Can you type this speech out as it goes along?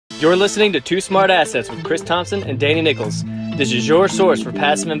You're listening to Two Smart Assets with Chris Thompson and Danny Nickles. This is your source for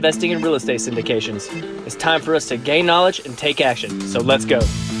passive investing in real estate syndications. It's time for us to gain knowledge and take action. So let's go.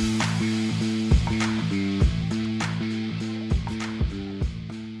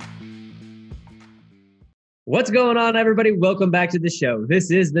 What's going on, everybody? Welcome back to the show.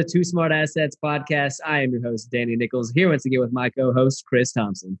 This is the Two Smart Assets podcast. I am your host, Danny Nickles, here once again with my co-host, Chris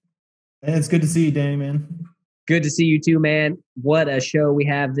Thompson. Hey, it's good to see you, Danny, man. Good to see you too, man. What a show we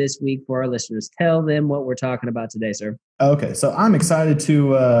have this week for our listeners. Tell them what we're talking about today, sir. Okay, so I'm excited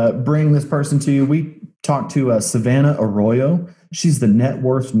to bring this person to you. We talked to Savannah Arroyo. She's the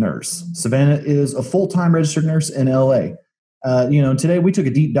Networth Nurse. Savannah is a full-time registered nurse in LA. Today we took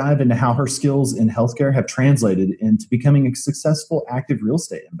a deep dive into how her skills in healthcare have translated into becoming a successful active real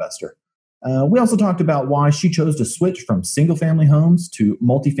estate investor. We also talked about why she chose to switch from single-family homes to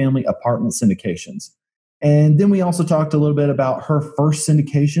multifamily apartment syndications. And then we also talked a little bit about her first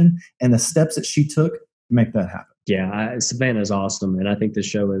syndication and the steps that she took to make that happen. Yeah, Savannah is awesome, and I think the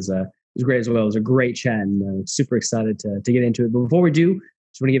show is great as well. It was a great chat, and super excited to get into it. But before we do,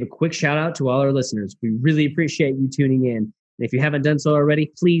 just want to give a quick shout out to all our listeners. We really appreciate you tuning in. And if you haven't done so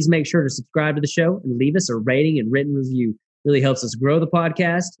already, please make sure to subscribe to the show and leave us a rating and written review. It really helps us grow the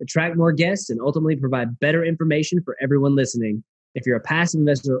podcast, attract more guests, and ultimately provide better information for everyone listening. If you're a passive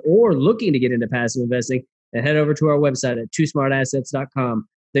investor or looking to get into passive investing, then head over to our website at twosmartassets.com.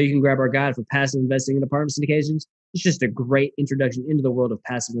 There you can grab our guide for passive investing in apartment syndications. It's just a great introduction into the world of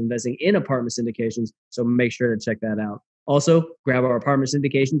passive investing in apartment syndications, so make sure to check that out. Also, grab our apartment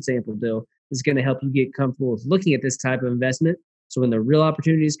syndication sample deal. This is going to help you get comfortable with looking at this type of investment, so when the real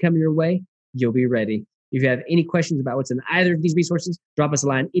opportunities come your way, you'll be ready. If you have any questions about what's in either of these resources, drop us a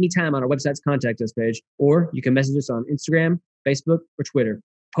line anytime on our website's contact us page, or you can message us on Instagram, Facebook, or Twitter.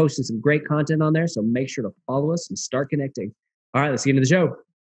 Posting some great content on there, so make sure to follow us and start connecting. All right, let's get into the show.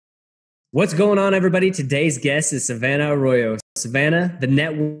 What's going on, everybody? Today's guest is Savannah Arroyo. Savannah, the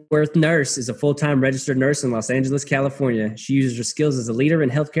Networth Nurse, is a full-time registered nurse in Los Angeles, California. She uses her skills as a leader in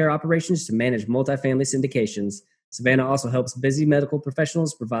healthcare operations to manage multifamily syndications. Savannah also helps busy medical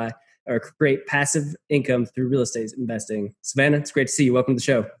professionals provide or create passive income through real estate investing. Savannah, it's great to see you. Welcome to the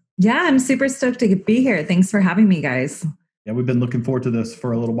show. Yeah, I'm super stoked to be here. Thanks for having me, guys. Yeah, we've been looking forward to this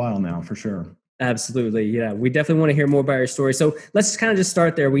for a little while now, for sure. Absolutely. Yeah, we definitely want to hear more about your story. So let's kind of just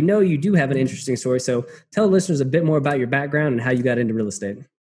start there. We know you do have an interesting story. So tell listeners a bit more about your background and how you got into real estate.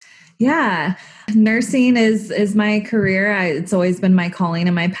 Yeah, nursing is my career. It's always been my calling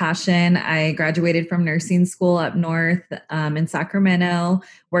and my passion. I graduated from nursing school up north in Sacramento,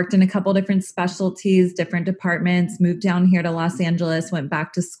 worked in a couple different specialties, different departments, moved down here to Los Angeles, went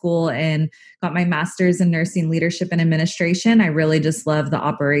back to school and got my master's in nursing leadership and administration. I really just love the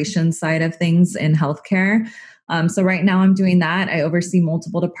operations side of things in healthcare. So right now I'm doing that. I oversee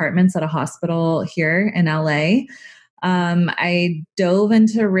multiple departments at a hospital here in LA. I dove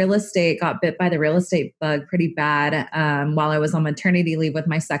into real estate, got bit by the real estate bug pretty bad while I was on maternity leave with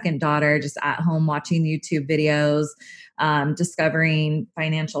my second daughter, just at home watching YouTube videos, discovering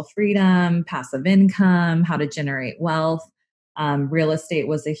financial freedom, passive income, how to generate wealth. Real estate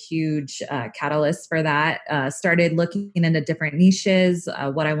was a huge catalyst for that. Started looking into different niches,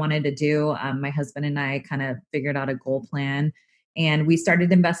 what I wanted to do. My husband and I kind of figured out a goal plan. And we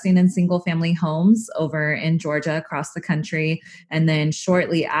started investing in single family homes over in Georgia, across the country. And then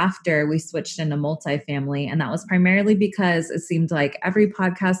shortly after, we switched into multifamily. And that was primarily because it seemed like every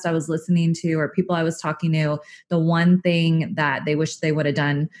podcast I was listening to or people I was talking to, the one thing that they wish they would have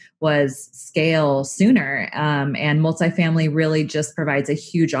done was scale sooner. And multifamily really just provides a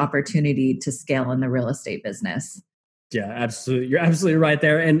huge opportunity to scale in the real estate business. Yeah, absolutely. You're absolutely right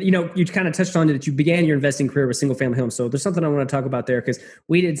there. And, you kind of touched on it that you began your investing career with single family homes. So there's something I want to talk about there because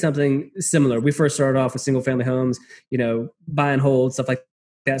we did something similar. We first started off with single family homes, buy and hold, stuff like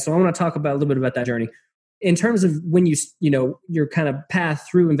that. So I want to talk about a little bit about that journey. In terms of when your kind of path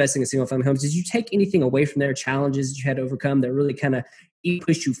through investing in single family homes, did you take anything away from there, challenges that you had to overcome that really kind of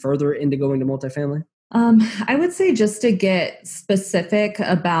pushed you further into going to multifamily? I would say just to get specific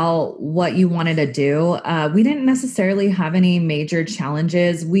about what you wanted to do, we didn't necessarily have any major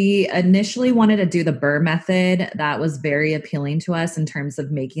challenges. We initially wanted to do the Burr method. That was very appealing to us in terms of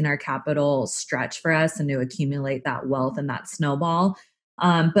making our capital stretch for us and to accumulate that wealth and that snowball.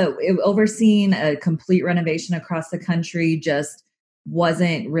 But overseeing a complete renovation across the country just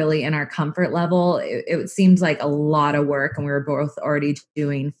wasn't really in our comfort level. It seemed like a lot of work, and we were both already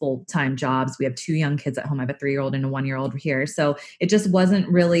doing full-time jobs. We have 2 young kids at home. I have a 3-year-old and a 1-year-old here. So it just wasn't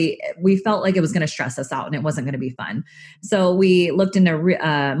really, we felt like it was going to stress us out and it wasn't going to be fun. So we looked into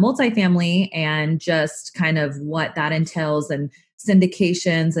multifamily and just kind of what that entails and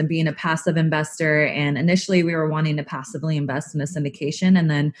syndications and being a passive investor. And initially we were wanting to passively invest in a syndication. And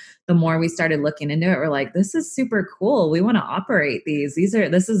then the more we started looking into it, we're like, this is super cool. We want to operate these.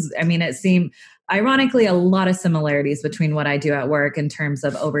 It seemed ironically a lot of similarities between what I do at work in terms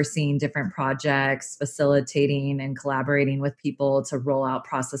of overseeing different projects, facilitating and collaborating with people to roll out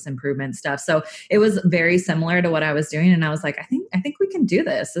process improvement stuff. So it was very similar to what I was doing. And I was like, I think we can do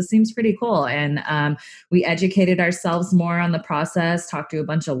this. This seems pretty cool. And we educated ourselves more on the process, talked to a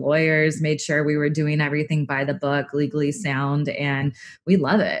bunch of lawyers, made sure we were doing everything by the book, legally sound, and we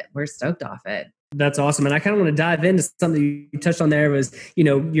love it. We're stoked off it. That's awesome. And I kind of want to dive into something you touched on there was,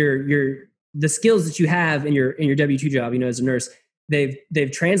 the skills that you have in your W-2 job, as a nurse,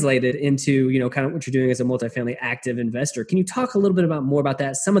 they've translated into, kind of what you're doing as a multifamily active investor. Can you talk a little bit more about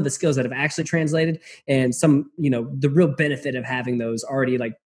that? Some of the skills that have actually translated and some, the real benefit of having those already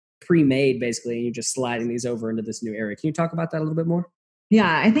like pre-made basically, and you're just sliding these over into this new area. Can you talk about that a little bit more?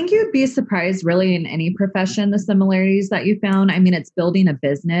 Yeah, I think you'd be surprised really in any profession, the similarities that you found. I mean, it's building a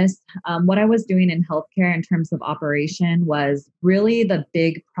business. What I was doing in healthcare in terms of operation was really the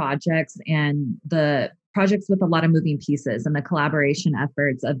big projects and the projects with a lot of moving pieces and the collaboration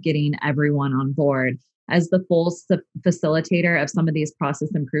efforts of getting everyone on board. As the full facilitator of some of these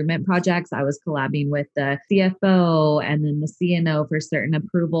process improvement projects, I was collabing with the CFO and then the CNO for certain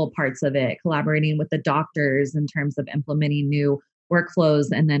approval parts of it, collaborating with the doctors in terms of implementing new workflows,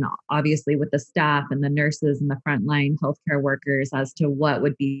 and then obviously with the staff and the nurses and the frontline healthcare workers as to what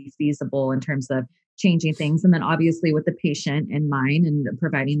would be feasible in terms of changing things. And then obviously with the patient in mind and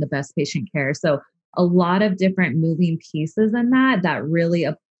providing the best patient care. So a lot of different moving pieces in that really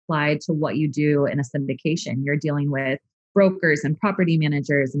applied to what you do in a syndication. You're dealing with brokers and property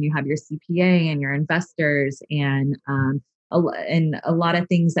managers, and you have your CPA and your investors and a lot of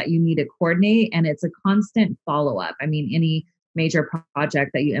things that you need to coordinate. And it's a constant follow-up. I mean, any major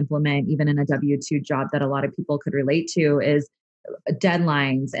project that you implement, even in a W-2 job that a lot of people could relate to, is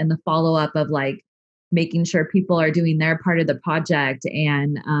deadlines and the follow-up of like making sure people are doing their part of the project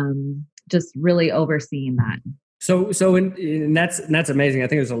and just really overseeing that. And that's amazing. I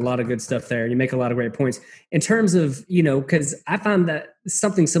think there's a lot of good stuff there, and you make a lot of great points in terms of, because I found that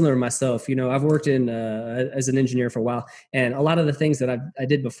something similar myself. I've worked in as an engineer for a while, and a lot of the things that I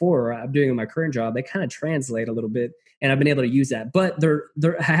did before or I'm doing in my current job, they kind of translate a little bit, and I've been able to use that. But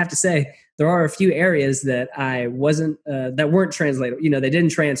I have to say, there are a few areas that I wasn't that weren't translated. They didn't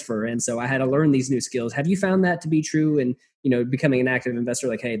transfer, and so I had to learn these new skills. Have you found that to be true? And becoming an active investor,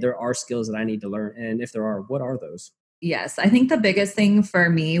 like, hey, there are skills that I need to learn, and if there are, what are those? Yes, I think the biggest thing for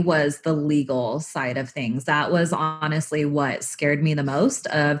me was the legal side of things. That was honestly what scared me the most,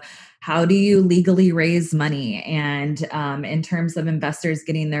 of how do you legally raise money? And in terms of investors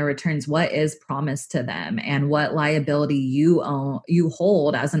getting their returns, what is promised to them and what liability you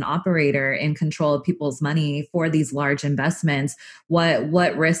hold as an operator in control of people's money for these large investments?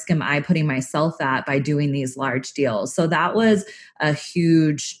 What risk am I putting myself at by doing these large deals? So that was a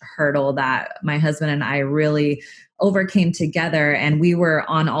huge hurdle that my husband and I really overcame together, and we were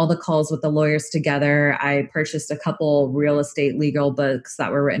on all the calls with the lawyers together. I purchased a couple real estate legal books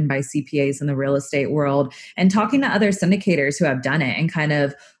that were written by CPAs in the real estate world, and talking to other syndicators who have done it and kind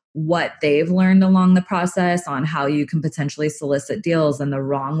of what they've learned along the process on how you can potentially solicit deals and the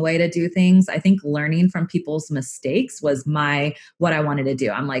wrong way to do things. I think learning from people's mistakes was what I wanted to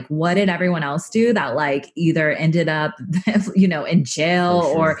do. I'm like, what did everyone else do that like either ended up, in jail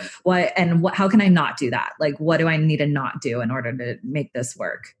or what? And how can I not do that? Like, what do I need to not do in order to make this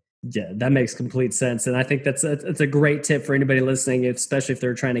work? Yeah, that makes complete sense. And I think that's a great tip for anybody listening, especially if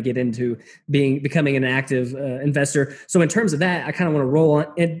they're trying to get into becoming an active investor. So in terms of that, I kind of want to roll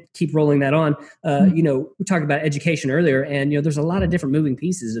on and keep rolling that on. We talked about education earlier, and, there's a lot of different moving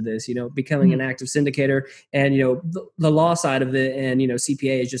pieces of this, becoming an active syndicator and, the law side of it. And,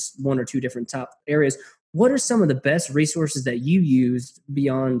 CPA is just one or two different top areas. What are some of the best resources that you used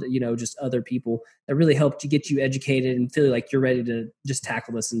beyond, just other people that really helped you get you educated and feel like you're ready to just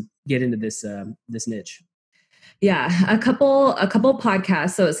tackle this and get into this niche? Yeah, a couple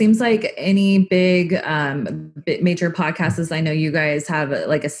podcasts. So it seems like any big major podcasts, as I know you guys have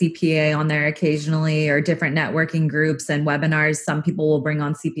like a CPA on there occasionally, or different networking groups and webinars. Some people will bring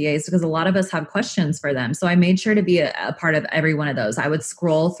on CPAs because a lot of us have questions for them. So I made sure to be a part of every one of those. I would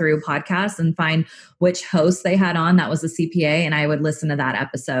scroll through podcasts and find which host they had on that was a CPA, and I would listen to that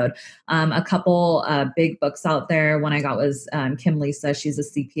episode. A couple big books out there. One I got was Kim Lisa. She's a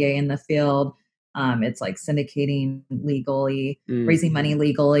CPA in the field. It's like syndicating legally, raising money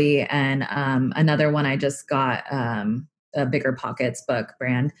legally. And another one I just got, Bigger Pockets book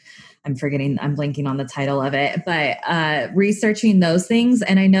brand. I'm blanking on the title of it, but researching those things.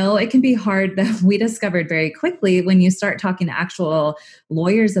 And I know it can be hard. We discovered very quickly when you start talking to actual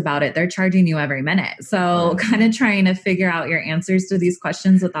lawyers about it, they're charging you every minute. So kind of trying to figure out your answers to these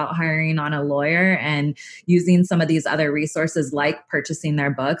questions without hiring on a lawyer and using some of these other resources like purchasing their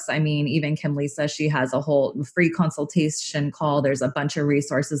books. I mean, even Kim Lisa, she has a whole free consultation call. There's a bunch of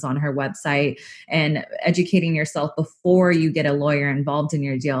resources on her website, and educating yourself before you get a lawyer involved in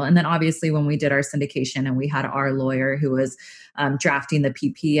your deal. And then obviously when we did our syndication and we had our lawyer who was drafting the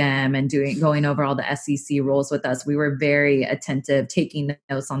PPM and going over all the SEC rules with us, we were very attentive, taking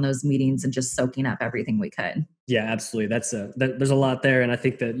notes on those meetings and just soaking up everything we could. Yeah, absolutely. There's a lot there. And I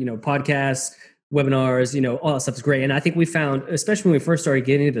think that, podcasts, webinars, all that stuff is great. And I think we found, especially when we first started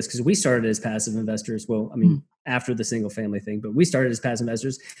getting into this, because we started as passive investors. Well, I mean, after the single family thing, but we started as passive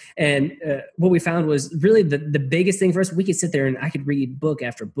investors. And what we found was really the biggest thing for us, we could sit there and I could read book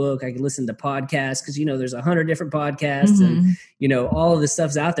after book. I could listen to podcasts because, there's 100 different podcasts and, all of this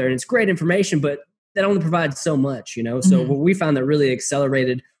stuff's out there and it's great information, but that only provides so much, So what we found that really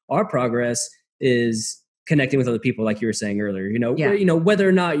accelerated our progress is connecting with other people, like you were saying earlier, whether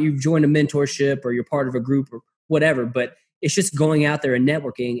or not you've joined a mentorship or you're part of a group or whatever, but it's just going out there and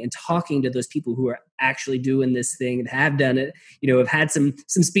networking and talking to those people who are actually doing this thing and have done it, have had some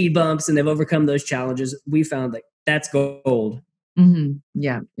speed bumps and they've overcome those challenges. We found like that's gold. Mm-hmm.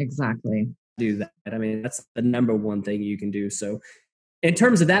 Yeah, exactly. Do that. I mean, that's the number one thing you can do. So in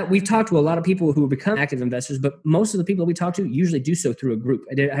terms of that, we've talked to a lot of people who become active investors, but most of the people we talk to usually do so through a group.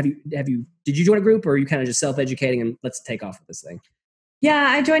 Did you join a group or are you kind of just self-educating and let's take off with this thing? Yeah,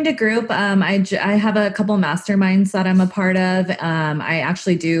 I joined a group. I have a couple masterminds that I'm a part of. I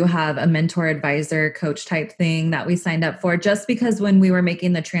actually do have a mentor, advisor, coach type thing that we signed up for just because when we were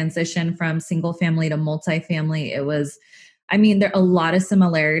making the transition from single family to multifamily, there are a lot of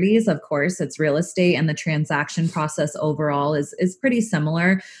similarities. Of course, it's real estate and the transaction process overall is pretty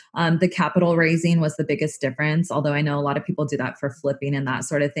similar. The capital raising was the biggest difference, although I know a lot of people do that for flipping and that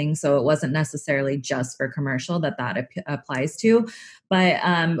sort of thing. So it wasn't necessarily just for commercial that applies to. But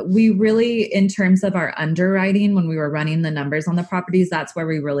we really, in terms of our underwriting, when we were running the numbers on the properties, that's where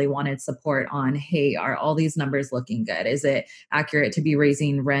we really wanted support on, hey, are all these numbers looking good? Is it accurate to be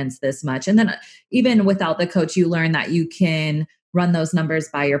raising rents this much? And then even without the coach, you learn that you can run those numbers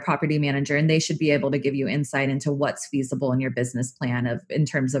by your property manager and they should be able to give you insight into what's feasible in your business plan in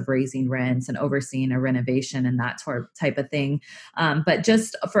terms of raising rents and overseeing a renovation and that type of thing. But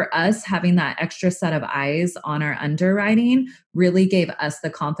just for us, having that extra set of eyes on our underwriting really gave us the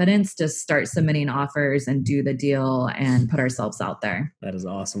confidence to start submitting offers and do the deal and put ourselves out there. That is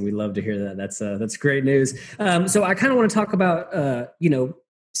awesome. We love to hear that. That's great news. So I kind of want to talk about,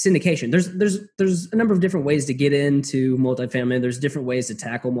 syndication. There's a number of different ways to get into multifamily. There's different ways to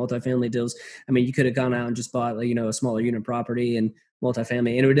tackle multifamily deals. I mean, you could have gone out and just bought, a smaller unit property and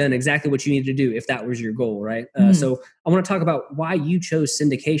multifamily, and it would have done exactly what you needed to do if that was your goal, right? So I want to talk about why you chose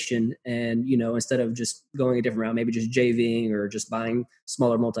syndication and, instead of just going a different route, maybe just JVing or just buying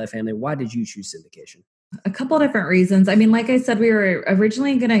smaller multifamily. Why did you choose syndication? A couple of different reasons. I mean, like I said, we were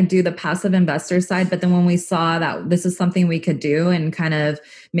originally going to do the passive investor side, but then when we saw that this is something we could do and kind of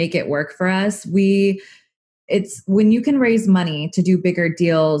make it work for us, it's when you can raise money to do bigger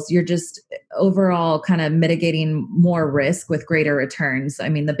deals, you're just overall kind of mitigating more risk with greater returns. I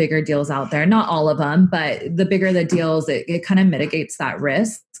mean, the bigger deals out there, not all of them, but the bigger the deals, it kind of mitigates that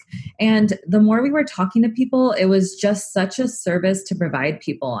risk. And the more we were talking to people, it was just such a service to provide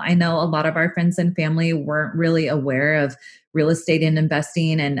people. I know a lot of our friends and family weren't really aware of real estate and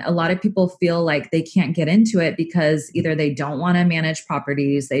investing. And a lot of people feel like they can't get into it because either they don't want to manage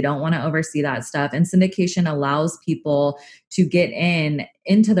properties, they don't want to oversee that stuff. And syndication allows people to get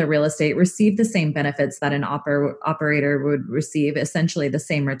into the real estate, receive the same benefits that an operator would receive, essentially the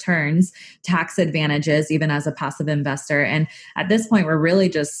same returns, tax advantages, even as a passive investor. And at this point, we're really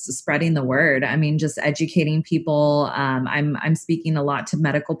just spreading the word. I mean, just educating people. I'm speaking a lot to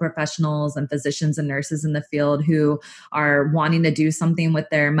medical professionals and physicians and nurses in the field who are wanting to do something with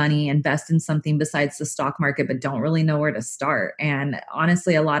their money, invest in something besides the stock market, but don't really know where to start. And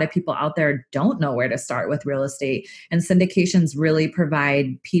honestly, a lot of people out there don't know where to start with real estate. And syndications really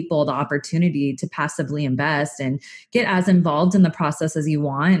provide people the opportunity to passively invest and get as involved in the process as you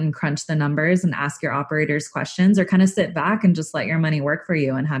want and crunch the numbers and ask your operators questions, or kind of sit back and just let your money work for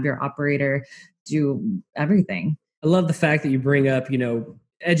you and have your operator do everything. I love the fact that you bring up,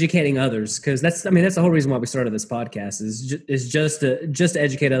 educating others, because that's the whole reason why we started this podcast is just to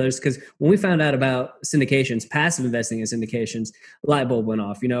educate others. Because when we found out about syndications, passive investing in syndications, light bulb went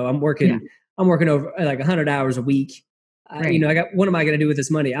off. I'm working over like 100 hours a week Right. what am I going to do with this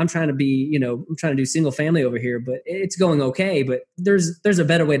money? I'm trying to do single family over here, but it's going okay, but there's a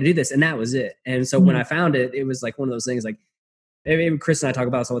better way to do this. And that was it. And so when I found it, it was like one of those things, like maybe Chris and I talk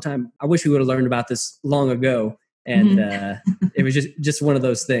about this all the time. I wish we would have learned about this long ago. And it was just one of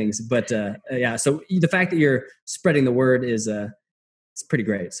those things. But yeah, so the fact that you're spreading the word is it's pretty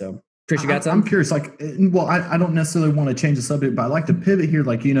great. So Chris, you got something? I'm curious, like, well, I don't necessarily want to change the subject, but I like to pivot here.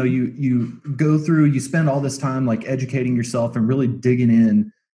 Like, you go through, you spend all this time like educating yourself and really digging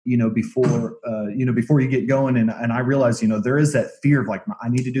in, before you get going. And I realize, there is that fear of like, I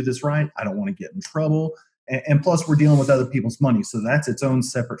need to do this right. I don't want to get in trouble. And plus we're dealing with other people's money. So that's its own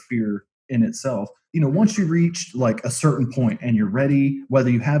separate fear in itself. Once you reach like a certain point and you're ready, whether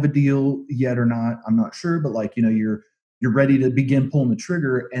you have a deal yet or not, I'm not sure, but like, you're ready to begin pulling the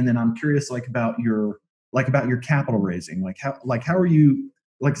trigger. And then I'm curious, about your capital raising, how are you,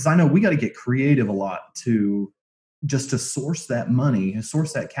 cause I know we got to get creative a lot to source that money,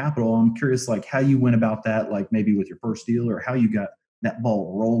 source that capital. I'm curious, like how you went about that, like maybe with your first deal, or how you got that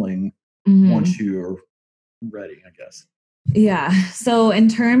ball rolling once you're ready, I guess. Yeah. So in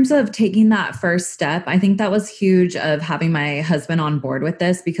terms of taking that first step, I think that was huge of having my husband on board with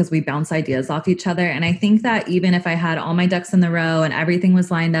this, because we bounce ideas off each other. And I think that even if I had all my ducks in the row and everything was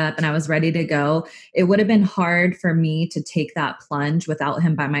lined up and I was ready to go, it would have been hard for me to take that plunge without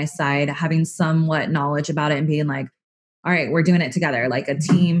him by my side, having somewhat knowledge about it and being like, all right, we're doing it together, like a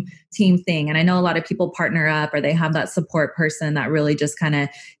team thing. And I know a lot of people partner up, or they have that support person that really just kind of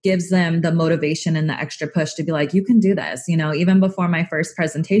gives them the motivation and the extra push to be like, you can do this. Even before my first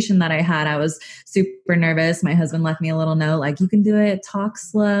presentation that I had, I was super nervous. My husband left me a little note, like, you can do it, talk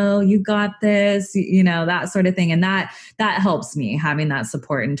slow, you got this, that sort of thing. And that helps me, having that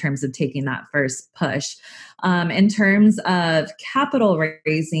support in terms of taking that first push. In terms of capital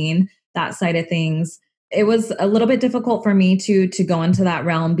raising, that side of things, it was a little bit difficult for me to go into that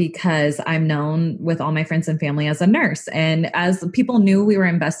realm, because I'm known with all my friends and family as a nurse. And as people knew we were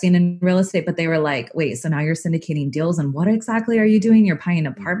investing in real estate, but they were like, wait, so now you're syndicating deals, and what exactly are you doing? You're buying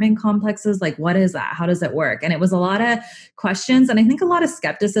apartment complexes. Like, what is that? How does it work? And it was a lot of questions, and I think a lot of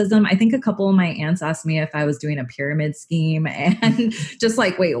skepticism. I think a couple of my aunts asked me if I was doing a pyramid scheme, and just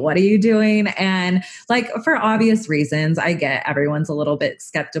like, wait, what are you doing? And like, for obvious reasons, I get everyone's a little bit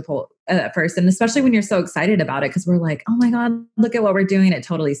skeptical at first. And especially when you're so excited about it, because we're like, oh my God, look at what we're doing. It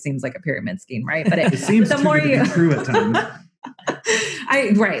totally seems like a pyramid scheme, right? But it seems the more you true at times.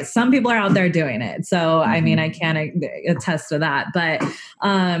 Right. Some people are out there doing it. So, I mean, I can't attest to that, but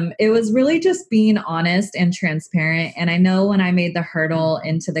it was really just being honest and transparent. And I know when I made the hurdle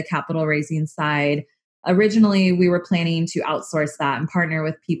into the capital raising side, originally we were planning to outsource that and partner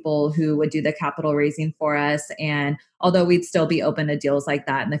with people who would do the capital raising for us. And although we'd still be open to deals like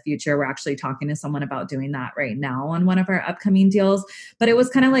that in the future, we're actually talking to someone about doing that right now on one of our upcoming deals. But it was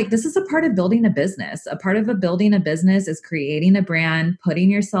kind of like, this is a part of building a business. A part of building a business is creating a brand, putting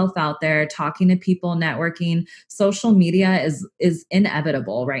yourself out there, talking to people, networking. Social media is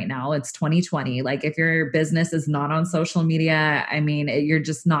inevitable right now. It's 2020. Like, if your business is not on social media, I mean, you're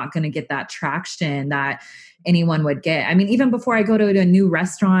just not going to get that traction that anyone would get. I mean, even before I go to a new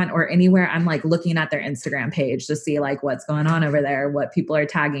restaurant or anywhere, I'm like looking at their Instagram page to see like what's going on over there, what people are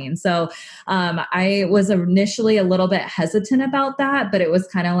tagging. So I was initially a little bit hesitant about that, but it was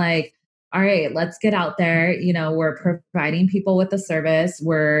kind of like, all right, let's get out there. We're providing people with a service.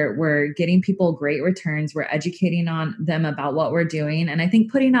 We're getting people great returns. We're educating on them about what we're doing. And I think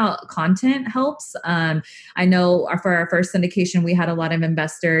putting out content helps. I know for our first syndication, we had a lot of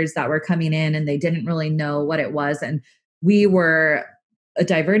investors that were coming in and they didn't really know what it was. And we were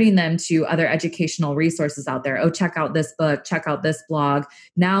diverting them to other educational resources out there. Oh, check out this book, check out this blog.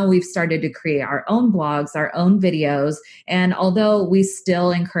 Now we've started to create our own blogs, our own videos. And although we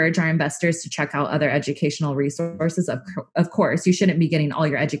still encourage our investors to check out other educational resources, of course, you shouldn't be getting all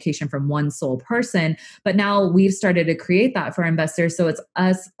your education from one sole person. But now we've started to create that for investors. So it's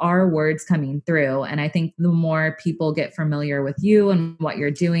our words coming through. And I think the more people get familiar with you and what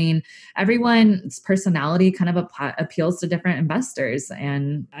you're doing, everyone's personality kind of appeals to different investors.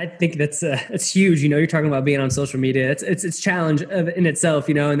 And I think that's huge. You're talking about being on social media. It's a challenge in itself,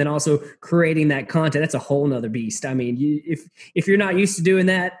 and then also creating that content. That's a whole nother beast. I mean, if you're not used to doing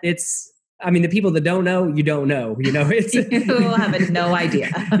that, the people that don't know, you don't know, it's you have no idea.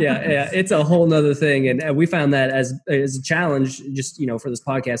 yeah. It's a whole nother thing. And we found that as a challenge, just, for this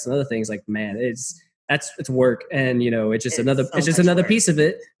podcast and other things, like, man, it's work. And, it's just another piece of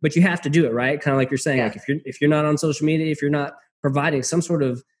it, but you have to do it, right? Kind of like you're saying, like if you're not on social media, if you're not providing some sort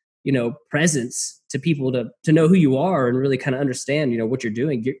of presence to people to know who you are and really kind of understand, what you're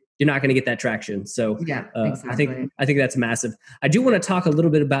doing, you're not going to get that traction. So yeah, exactly. I think that's massive. I do want to talk a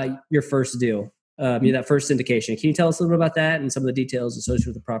little bit about your first deal, that first syndication. Can you tell us a little bit about that and some of the details associated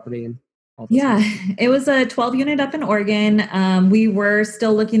with the property and all that stuff? It was a 12 unit up in Oregon. We were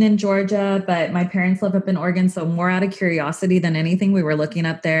still looking in Georgia, but my parents live up in Oregon. So more out of curiosity than anything, we were looking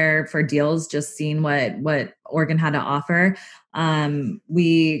up there for deals, just seeing what Oregon had to offer.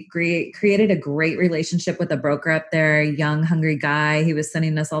 We created a great relationship with a broker up there, a young, hungry guy. He was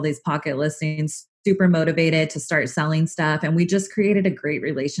sending us all these pocket listings, super motivated to start selling stuff. And we just created a great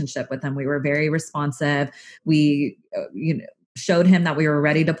relationship with him. We were very responsive. We, showed him that we were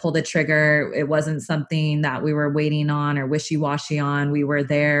ready to pull the trigger. It wasn't something that we were waiting on or wishy-washy on. We were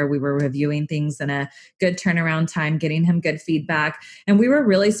there. We were reviewing things in a good turnaround time, getting him good feedback. And we were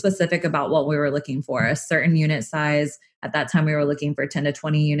really specific about what we were looking for, a certain unit size. At that time, we were looking for 10 to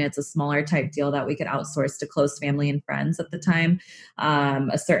 20 units, a smaller type deal that we could outsource to close family and friends at the time,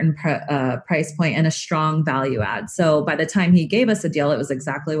 a certain price point and a strong value add. So by the time he gave us a deal, it was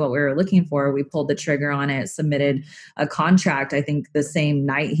exactly what we were looking for. We pulled the trigger on it, submitted a contract, I think the same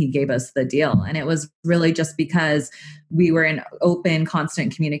night he gave us the deal. And it was really just because we were in open,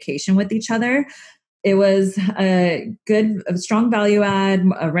 constant communication with each other. It was a strong value add.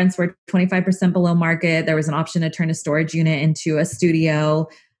 Rents were 25% below market. There was an option to turn a storage unit into a studio.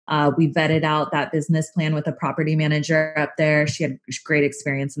 We vetted out that business plan with a property manager up there. She had great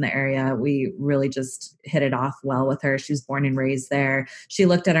experience in the area. We really just hit it off well with her. She was born and raised there. She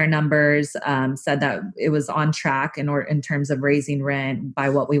looked at our numbers, said that it was on track in terms of raising rent by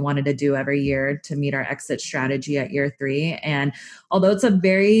what we wanted to do every year to meet our exit strategy at year 3. And although it's a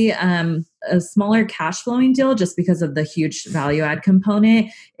very a smaller cash flowing deal, just because of the huge value add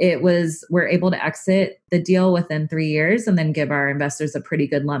component, we're able to exit the deal within 3 years and then give our investors a pretty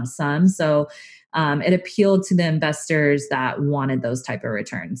good lump sum. So it appealed to the investors that wanted those type of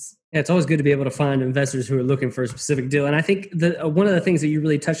returns. Yeah, it's always good to be able to find investors who are looking for a specific deal. And I think one of the things that you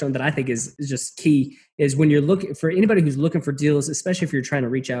really touched on that I think is just key is when you're looking for anybody who's looking for deals, especially if you're trying to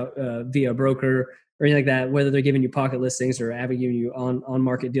reach out via a broker or anything like that, whether they're giving you pocket listings or giving you on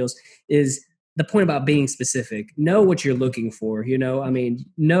market deals, is the point about being specific. Know what you're looking for.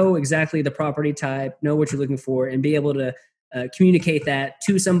 Know exactly the property type, know what you're looking for, and be able to communicate that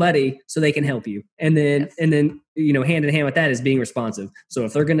to somebody so they can help you. And then hand in hand with that is being responsive. So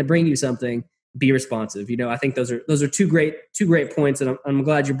if they're going to bring you something, be responsive. I think those are two great points, and I'm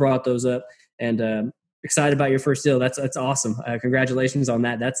glad you brought those up. And excited about your first deal. That's awesome. Congratulations on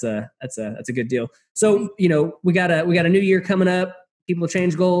that. That's a good deal. So we got a new year coming up. People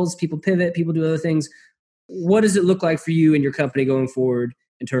change goals. People pivot. People do other things. What does it look like for you and your company going forward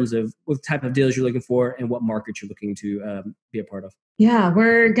in terms of what type of deals you're looking for and what market you're looking to be a part of? Yeah,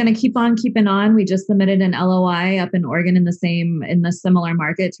 we're going to keep on keeping on. We just submitted an LOI up in Oregon in the similar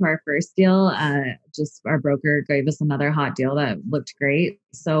market to our first deal. Just our broker gave us another hot deal that looked great.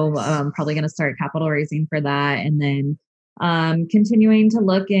 So probably going to start capital raising for that. And then continuing to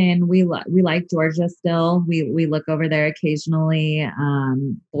look in, we like Georgia still. We look over there occasionally,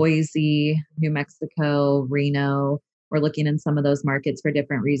 Boise, New Mexico, Reno. We're looking in some of those markets for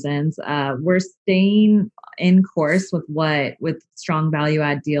different reasons. We're staying in course with strong value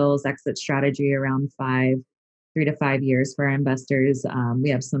add deals, exit strategy around 3 to 5 years for our investors. We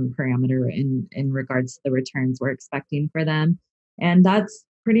have some parameter in regards to the returns we're expecting for them. And that's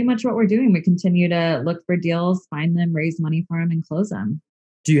pretty much what we're doing. We continue to look for deals, find them, raise money for them, and close them.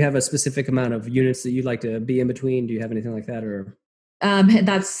 Do you have a specific amount of units that you'd like to be in between? Do you have anything like that, or?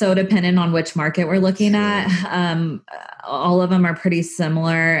 That's so dependent on which market we're looking at. All of them are pretty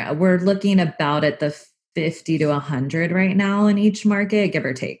similar. We're looking about at the 50 to 100 right now in each market, give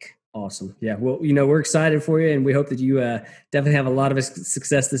or take. Awesome. Yeah. Well, we're excited for you, and we hope that you definitely have a lot of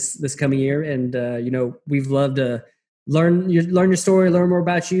success this coming year. And we've loved to learn your story, learn more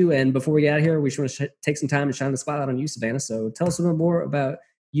about you. And before we get out of here, we just want to take some time and shine the spotlight on you, Savannah. So tell us a little more about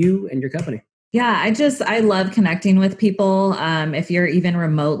you and your company. Yeah, I love connecting with people. If you're even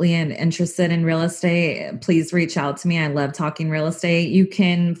remotely interested in real estate, please reach out to me. I love talking real estate. You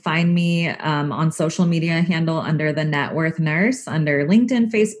can find me on social media handle under the Networth Nurse, under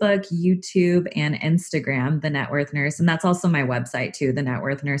LinkedIn, Facebook, YouTube, and Instagram, the Networth Nurse. And that's also my website too,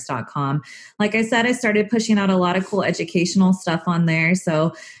 thenetworthnurse.com. Like I said, I started pushing out a lot of cool educational stuff on there.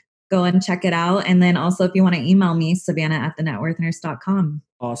 So go and check it out. And then also if you want to email me, Savannah@thenetworthnurse.com.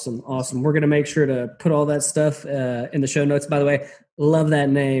 Awesome. We're going to make sure to put all that stuff in the show notes. By the way, love that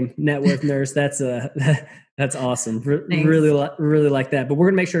name, Networth Nurse. That's awesome. Really like that. But we're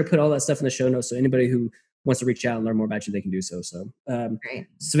going to make sure to put all that stuff in the show notes. So anybody who wants to reach out and learn more about you, they can do so. So, Great.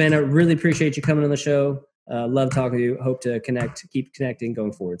 Savannah, really appreciate you coming on the show. Love talking to you. Hope to keep connecting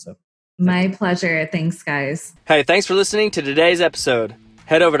going forward. So, my pleasure. Thanks, guys. Hey, thanks for listening to today's episode.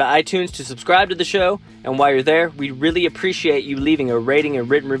 Head over to iTunes to subscribe to the show. And while you're there, we'd really appreciate you leaving a rating and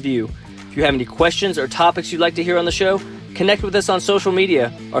written review. If you have any questions or topics you'd like to hear on the show, connect with us on social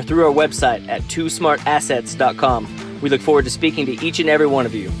media or through our website at twosmartassets.com. We look forward to speaking to each and every one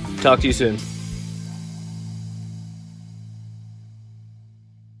of you. Talk to you soon.